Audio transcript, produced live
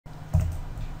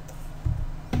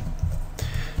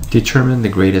Determine the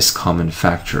greatest common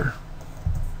factor.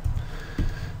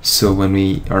 So when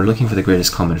we are looking for the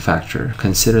greatest common factor,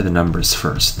 consider the numbers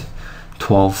first.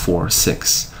 12, 4,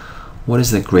 6. What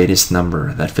is the greatest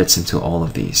number that fits into all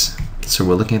of these? So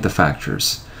we're looking at the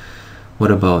factors.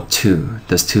 What about 2?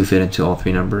 Does 2 fit into all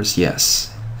three numbers?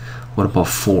 Yes. What about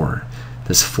 4?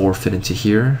 Does 4 fit into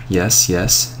here? Yes,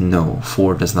 yes, no.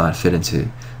 4 does not fit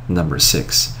into number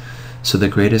 6. So the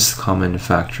greatest common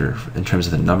factor in terms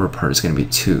of the number part is going to be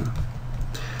 2.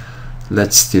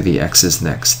 Let's do the x's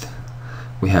next.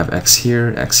 We have x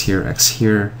here, x here, x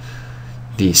here.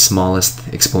 The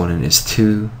smallest exponent is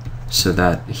 2, so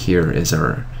that here is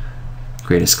our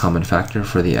greatest common factor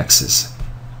for the x's.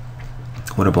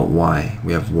 What about y?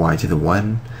 We have y to the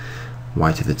 1,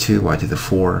 y to the 2, y to the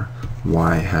 4.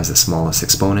 Y has the smallest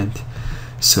exponent.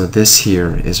 So this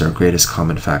here is our greatest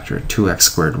common factor, 2x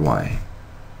squared y.